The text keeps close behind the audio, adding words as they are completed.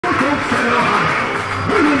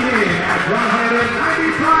weighing in at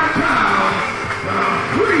 195 pounds, the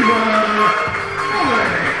free-runner,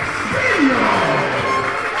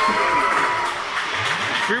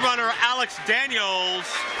 Free-runner Alex Daniels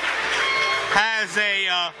has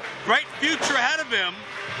a bright future ahead of him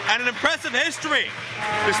and an impressive history.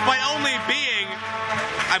 Despite only being,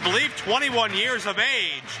 I believe, 21 years of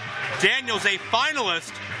age, Daniels a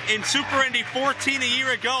finalist in Super Indy 14 a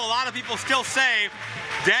year ago. A lot of people still say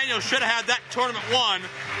Daniels should have had that tournament won.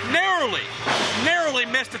 Narrowly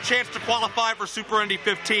missed a chance to qualify for Super Indy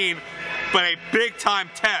 15, but a big-time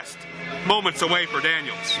test moments away for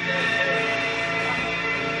Daniels.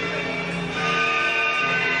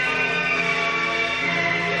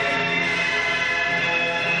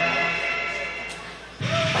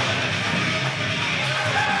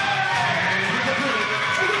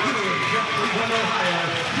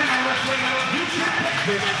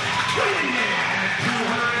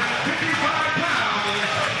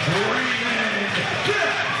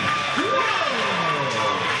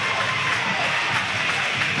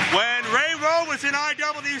 When Ray Rowe was in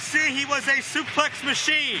IWC, he was a suplex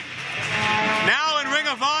machine. Now in Ring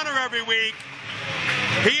of Honor every week,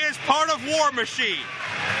 he is part of War Machine.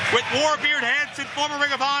 With Warbeard Hansen, former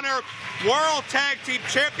Ring of Honor World Tag Team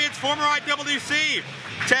Champions, former IWC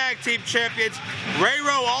Tag Team Champions, Ray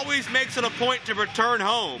Rowe always makes it a point to return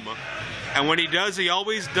home. And when he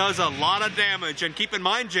always does a lot of damage. And keep in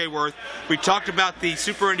mind, Jay Worth, we talked about the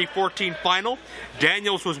Super Indy 14 final.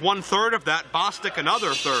 Daniels was 1/3 of that. Bostic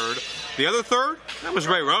another third. The other third, that was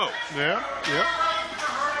Ray Rowe. Yeah.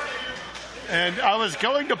 And I was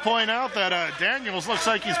going to point out that Daniels looks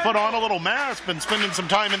like he's put on a little mass, been spending some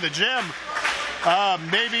time in the gym,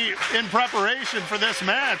 maybe in preparation for this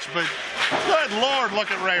match. But good Lord, look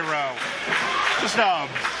at Ray Rowe. Just a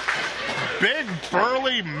big,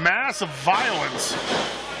 burly mass of violence.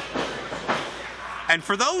 And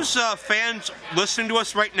for those fans listening to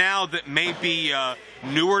us right now that may be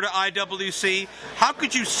newer to IWC, how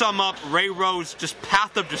could you sum up Ray Rowe's just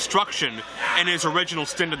path of destruction in his original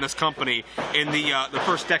stint in this company in the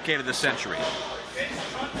first decade of the century?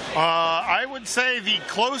 I would say the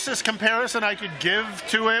closest comparison I could give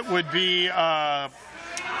to it would be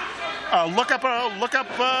look up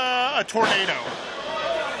a tornado.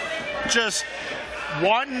 Just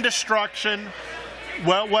one destruction.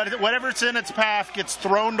 Well, whatever's in its path gets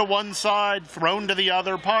thrown to one side, thrown to the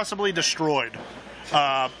other, possibly destroyed.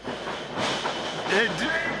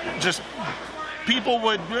 People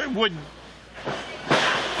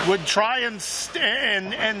would try and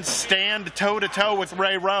stand toe to toe with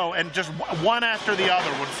Ray Rowe, and just one after the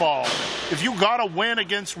other would fall. If you got a win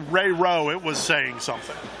against Ray Rowe, it was saying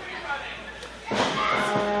something.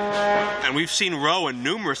 And we've seen Rowe in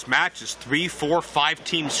numerous matches, 3, 4,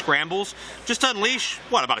 5-team scrambles, just unleash,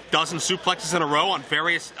 what, about a dozen suplexes in a row on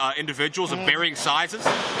various individuals of varying sizes?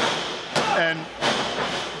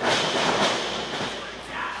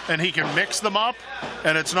 And he can mix them up,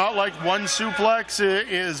 and it's not like one suplex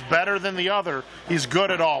is better than the other. He's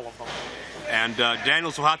good at all of them. And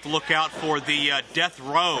Daniels will have to look out for the death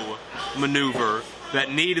row maneuver, that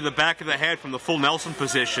knee to the back of the head from the full Nelson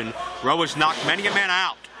position. Rowe has knocked many a man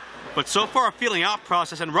out. But so far a feeling out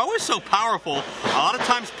process, and Rowe is so powerful, a lot of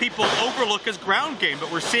times people overlook his ground game, but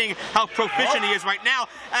we're seeing how proficient he is right now,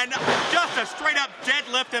 and just a straight up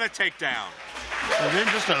deadlift and a takedown. And then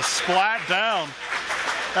just a splat down.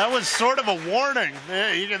 That was sort of a warning.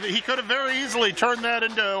 He could have very easily turned that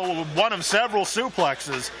into one of several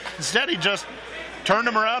suplexes. Instead, he just turned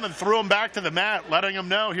him around and threw him back to the mat, letting him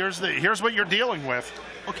know, here's what you're dealing with.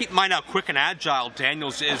 Well, keep in mind how quick and agile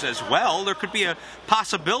Daniels is as well. There could be a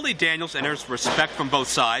possibility Daniels, and there's respect from both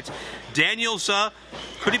sides, Daniels,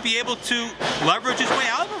 could he be able to leverage his way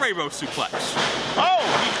out of a Ray Rowe suplex? Oh,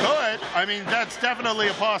 he could. I mean, that's definitely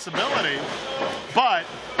a possibility. But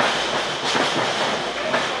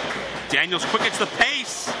Daniels quickens the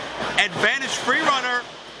pace. Advantage free runner.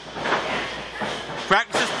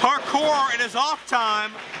 Practices parkour in his off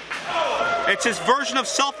time. It's his version of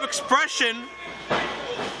self-expression.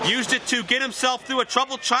 Used it to get himself through a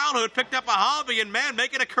troubled childhood, picked up a hobby, and man,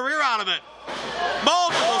 making a career out of it.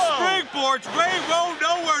 Multiple springboards, Ray Rowe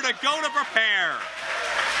nowhere to go to prepare.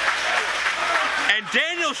 And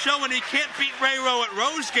Daniels showing he can't beat Ray Rowe at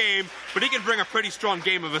Rowe's game, but he can bring a pretty strong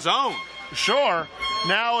game of his own. Sure.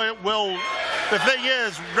 Now it will. The thing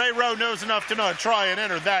is, Ray Rowe knows enough to not try and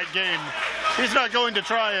enter that game. He's not going to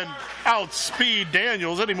try and outspeed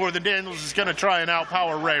Daniels any more than Daniels is going to try and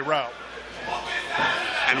outpower Ray Rowe.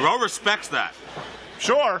 And Rowe respects that.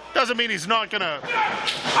 Sure. Doesn't mean he's not going to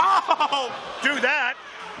do that.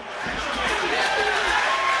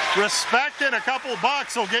 Respect and a couple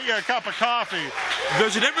bucks will get you a cup of coffee.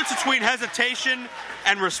 There's a difference between hesitation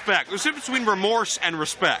and respect. There's a difference between remorse and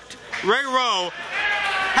respect. Ray Rowe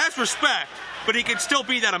has respect, but he can still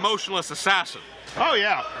be that emotionless assassin. Oh,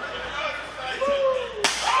 yeah.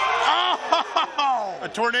 Oh! A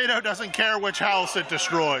tornado doesn't care which house it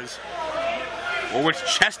destroys. Or which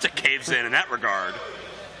chest it caves in that regard.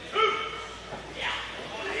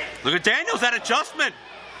 Look at Daniels, that adjustment.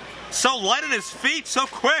 So light on his feet, so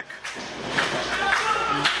quick.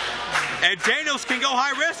 And Daniels can go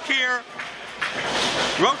high risk here.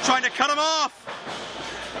 Rowe trying to cut him off.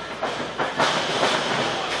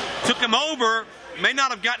 Took him over. May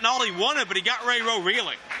not have gotten all he wanted, but he got Ray Rowe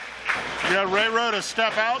reeling. Yeah, Ray Rowe to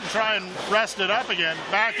step out and try and rest it up again.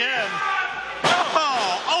 Back in.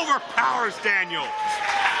 Oh, overpowers Daniels.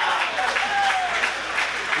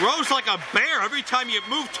 Rowe's like a bear. Every time you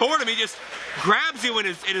move toward him, he just grabs you in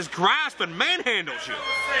his grasp and manhandles you.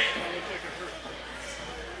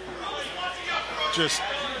 Just...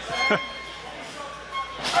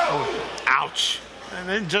 Ouch. And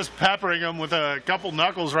then just peppering him with a couple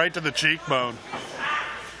knuckles right to the cheekbone.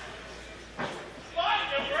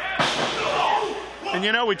 And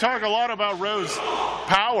you know, we talk a lot about Rowe's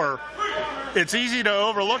power. It's easy to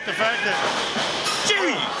overlook the fact that,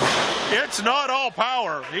 geez, it's not all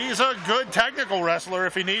power. He's a good technical wrestler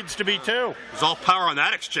if he needs to be too. There's all power on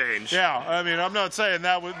that exchange. Yeah, I mean, I'm not saying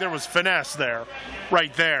that there was finesse there,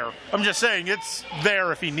 right there. I'm just saying it's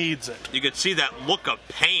there if he needs it. You could see that look of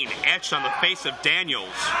pain etched on the face of Daniels.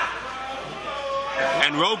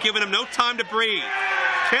 And Rowe giving him no time to breathe.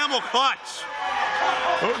 Camel clutch.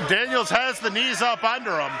 Oh, Daniels has the knees up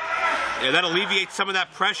under him. Yeah, that alleviates some of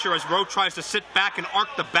that pressure as Rowe tries to sit back and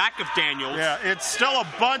arc the back of Daniels. Yeah, it's still a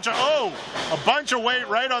bunch of weight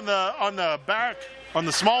right on the back, on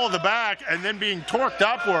the small of the back, and then being torqued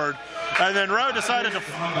upward. And then Rowe decided to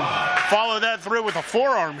follow that through with a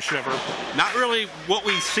forearm shiver. Not really what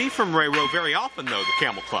we see from Ray Rowe very often, though, the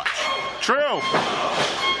camel clutch. True.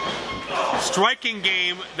 Striking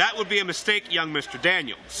game, that would be a mistake, young Mr.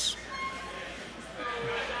 Daniels.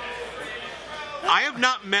 I have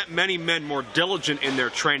not met many men more diligent in their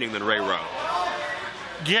training than Ray Rowe.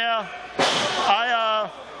 Yeah.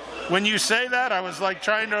 When you say that, I was like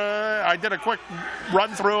I did a quick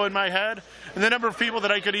run through in my head. And the number of people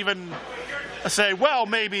that I could even say, well,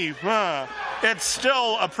 maybe, it's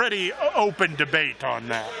still a pretty open debate on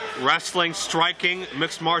that. Wrestling, striking,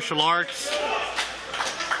 mixed martial arts.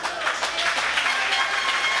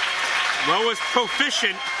 Rowe is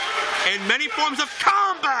proficient in many forms of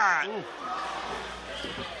combat. Ooh.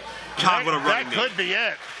 God, what a running knee. That could be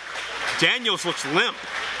it. Daniels looks limp.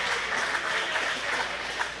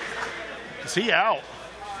 Is he out?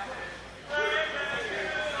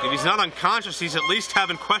 If he's not unconscious, he's at least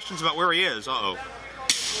having questions about where he is. Uh-oh.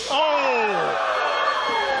 Oh!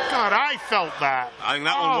 God, I felt that. I think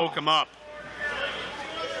that one woke him up.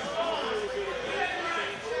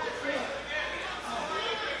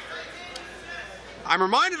 I'm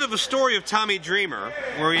reminded of a story of Tommy Dreamer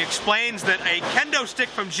where he explains that a kendo stick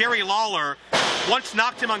from Jerry Lawler once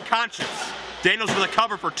knocked him unconscious. Daniels with a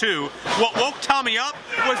cover for 2. What woke Tommy up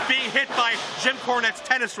was being hit by Jim Cornette's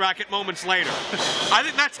tennis racket moments later. I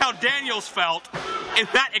think that's how Daniels felt in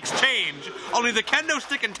that exchange, only the kendo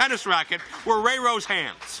stick and tennis racket were Ray Rowe's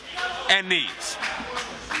hands and knees.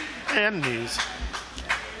 And knees.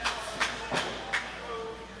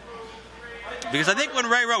 Because I think when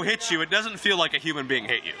Ray Rowe hits you, it doesn't feel like a human being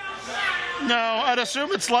hit you. No, I'd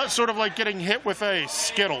assume it's sort of like getting hit with a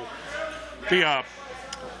skittle. The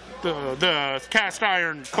cast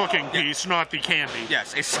iron cooking piece, not the candy.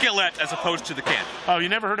 Yes, a skillet as opposed to the candy. Oh, you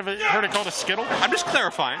never heard it called a skittle? I'm just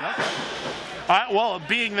clarifying. Well,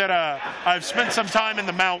 being that I've spent some time in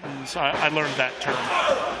the mountains, I learned that term.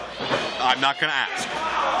 I'm not going to ask.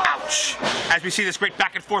 Ouch! As we see this great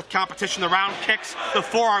back and forth competition, the round kicks, the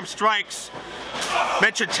forearm strikes.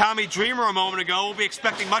 Mentioned Tommy Dreamer a moment ago. We'll be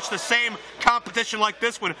expecting much the same competition like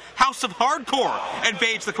this when House of Hardcore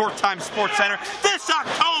invades the Court Time Sports Center this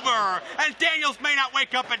October. And Daniels may not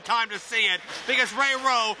wake up in time to see it because Ray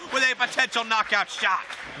Rowe with a potential knockout shot.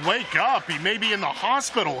 Wake up. He may be in the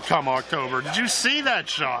hospital come October. Did you see that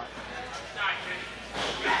shot?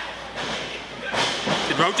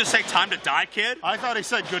 Did Rowe just say time to die, kid? I thought he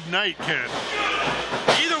said good night, kid.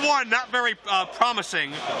 Either one, not very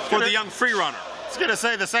promising for the young freerunner. I was going to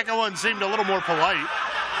say the second one seemed a little more polite.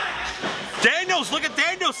 Daniels, look at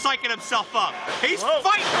Daniels psyching himself up. He's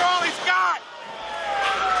fighting for all he's got.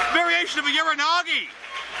 Variation of a Uranagi.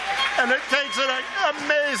 And it takes an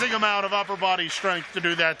amazing amount of upper body strength to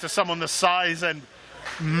do that to someone the size and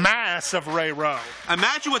mass of Ray Rowe.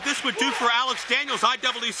 Imagine what this would do for Alex Daniels'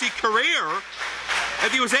 IWC career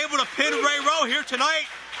if he was able to pin Ray Rowe here tonight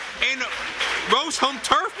in Rowe's home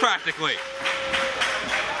turf practically.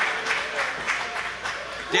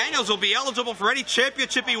 Daniels will be eligible for any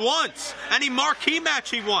championship he wants, any marquee match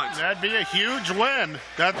he wants. That'd be a huge win.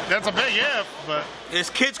 That's a big if, but... His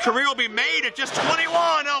kid's career will be made at just 21.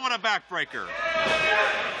 Oh, what a backbreaker.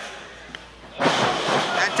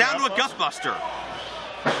 And down to a gutbuster.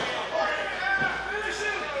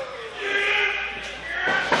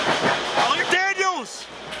 Oh, look at Daniels.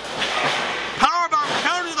 Powerbomb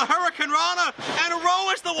counter to the Hurricane Rana, and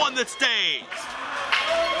Rowe is the one that stays.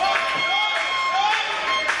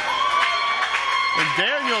 And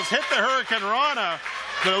Daniels hit the Hurricane Rana,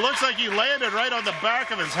 but it looks like he landed right on the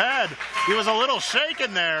back of his head. He was a little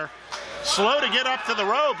shaken there, slow to get up to the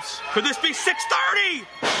ropes. Could this be 630?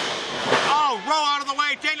 Oh, Rowe out of the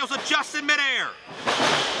way. Daniels adjusts in midair.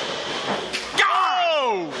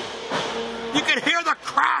 Go! You can hear the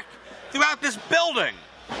crack throughout this building.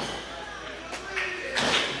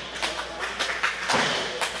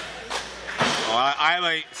 Oh, I have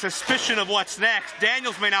a suspicion of what's next.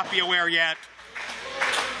 Daniels may not be aware yet.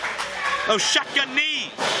 Those shotgun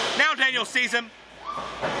knees. Now Daniels sees him.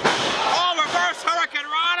 Oh, reverse Hurricane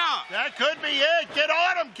Rana. That could be it. Get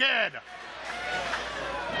on him, kid.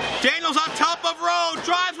 Daniels on top of Rowe.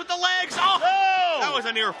 Drives with the legs. Oh, no! That was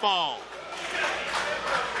a near fall.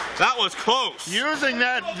 That was close. Using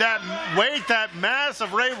that weight, that mass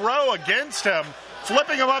of Ray Rowe against him,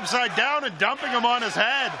 flipping him upside down and dumping him on his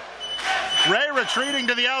head. Ray retreating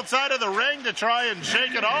to the outside of the ring to try and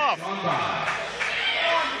shake it off.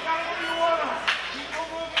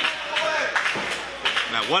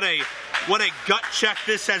 Now, what a gut check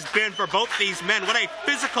this has been for both these men. What a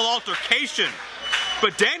physical altercation.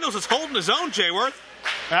 But Daniels is holding his own, Jayworth.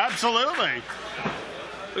 Absolutely.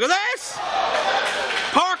 Look at this.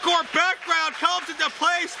 Parkour background comes into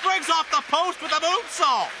play, springs off the post with a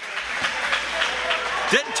moonsault.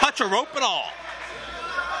 Didn't touch a rope at all.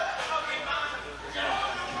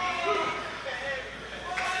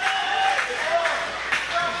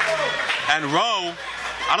 And Rowe,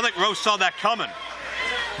 I don't think Rowe saw that coming.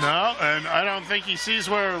 No, and I don't think he sees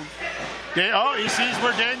where... he sees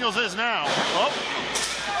where Daniels is now. Oh.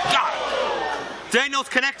 God. Daniels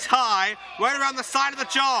connects high, right around the side of the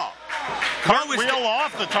jaw. Cartwheel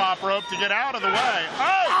off the top rope to get out of the way.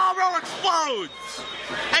 Oh, Rowe explodes.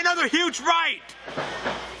 Another huge right.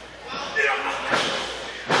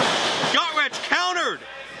 Gut wrench countered.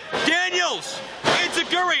 Daniels,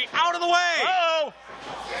 Enziguri out of the way. Oh.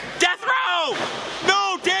 Death row!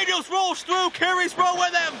 No, Daniels rolls through, carries Rowe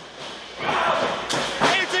with him.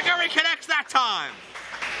 Enziguri connects that time.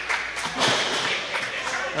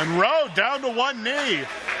 And Rowe down to one knee.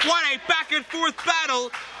 What a back and forth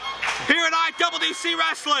battle here in IWC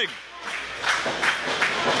Wrestling.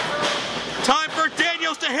 Time for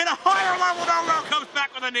Daniels to hit a higher level. Now Rowe comes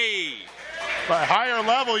back with a knee. By higher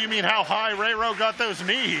level, you mean how high Ray Rowe got those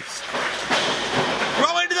knees.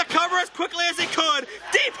 Rowe into the cover as quickly as he could.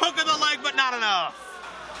 Deep hook in the leg, but not enough.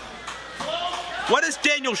 What has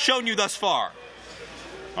Daniels shown you thus far?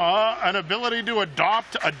 An ability to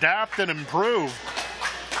adapt, and improve.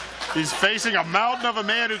 He's facing a mountain of a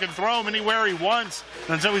man who can throw him anywhere he wants,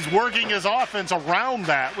 and so he's working his offense around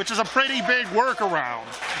that, which is a pretty big workaround.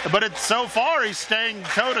 But so far, he's staying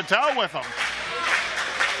toe-to-toe with him.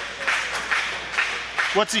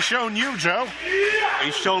 What's he shown you, Joe?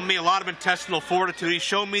 He's shown me a lot of intestinal fortitude. He's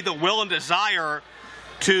shown me the will and desire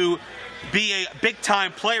to be a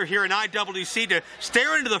big-time player here in IWC, to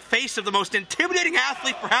stare into the face of the most intimidating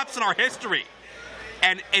athlete perhaps in our history.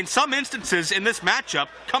 And in some instances in this matchup,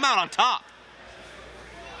 come out on top.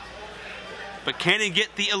 But can he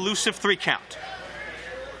get the elusive 3 count?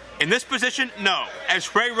 In this position, no,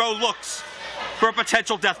 as Ray Rowe looks for a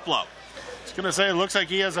potential death blow. I was going to say, it looks like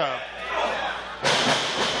he has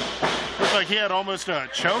looks like he had almost a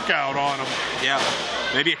choke out on him. Yeah,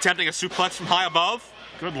 maybe attempting a suplex from high above.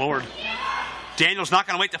 Good Lord. Daniels not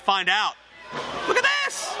going to wait to find out. Look at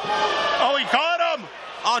this! Oh, he caught him!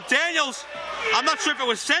 Oh, Daniels, I'm not sure if it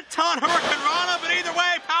was Senton, Hurricane Rana, but either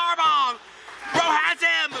way, powerbomb. Rowe has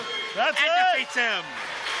him and defeats him.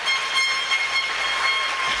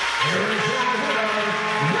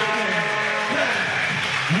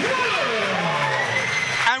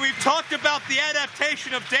 And we've talked about the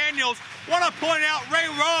adaptation of Daniels. Want to point out Ray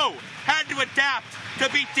Rowe had to adapt to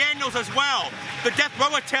beat Daniels as well. The death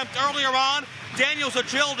row attempt earlier on, Daniels'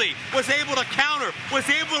 agility was able to counter, was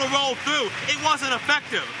able to roll through. It wasn't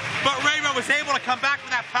effective, but Ray Rowe was able to come back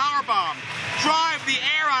with that power bomb. drive the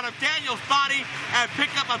air out of Daniels' body and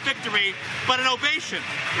pick up a victory, but an ovation,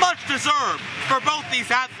 much deserved for both these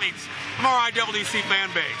athletes from our IWC fan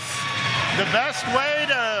base. The best way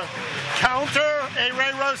to counter a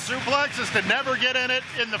Ray Rowe suplex is to never get in it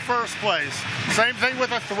in the first place. Same thing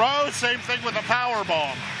with a throw, same thing with a power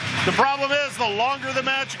bomb. The problem is, the longer the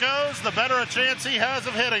match goes, the better a chance he has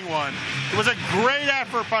of hitting one. It was a great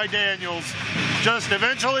effort by Daniels. Just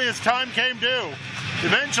eventually his time came due.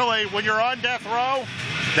 Eventually, when you're on death row,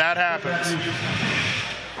 that happens.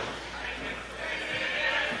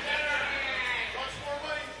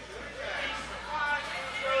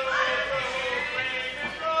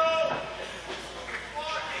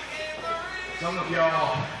 Some of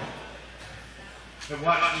y'all have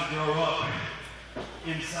watched me grow up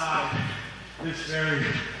inside this very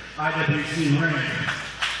IWC ring.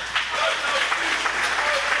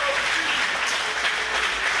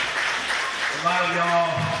 A lot of y'all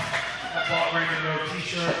have bought Ring and Row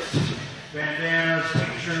t-shirts, bandanas,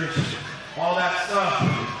 pictures, all that stuff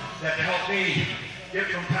that helped me get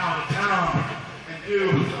from town to town and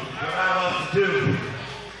do what I love to do.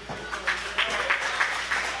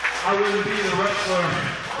 I wouldn't be the wrestler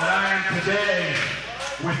that I am today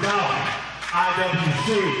without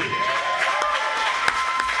IWC.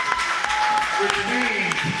 Which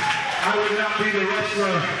means I would not be the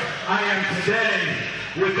wrestler I am today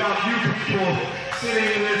without you people sitting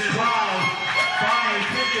in this crowd, buying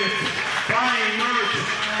tickets, buying merch,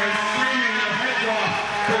 and screaming your heads off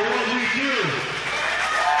for what we do.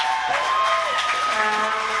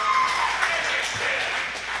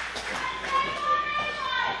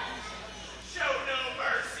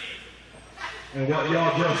 And what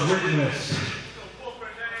y'all just witnessed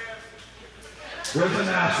was an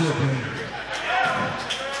ass whooping.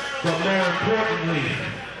 But more importantly,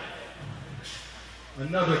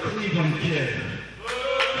 another Cleveland kid.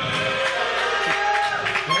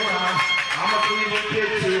 Hold on, I'm a Cleveland kid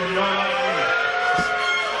too, and y'all like me.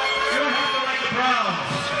 You don't have to like the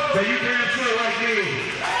Browns, but you can't feel like me.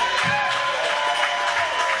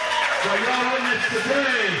 What y'all witnessed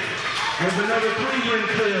today was another Cleveland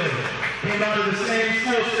kid. Came out of the same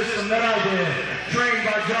school system that I did, trained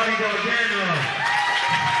by Johnny Gargano.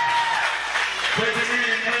 Breaking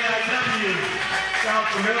in AIW. Sound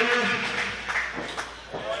familiar?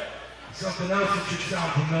 Something else that should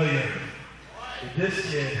sound familiar. But this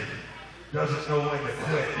kid doesn't know when to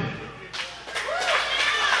quit.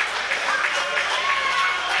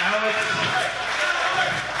 Alex,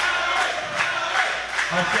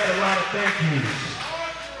 I said a lot of thank yous,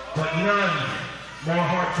 but none more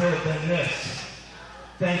heartfelt than this.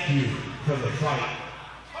 Thank you for the fight.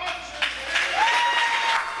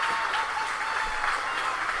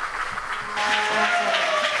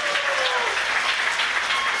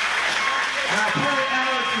 Now play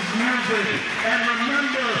Alex's music, and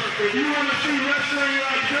remember, if you want to see wrestling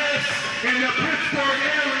like this in the Pittsburgh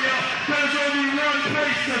area, there's only one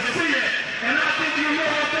place to see it, and I think you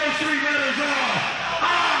know what those three letters are.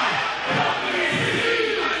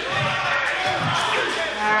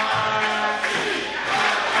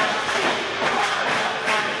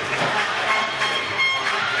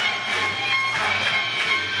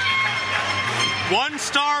 One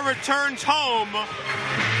star returns home,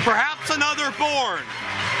 perhaps another born,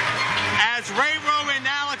 as Ray Rowe and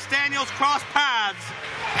Alex Daniels cross paths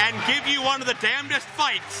and give you one of the damnedest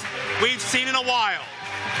fights we've seen in a while.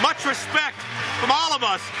 Much respect from all of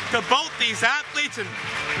us to both these athletes, and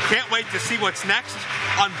can't wait to see what's next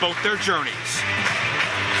on both their journeys.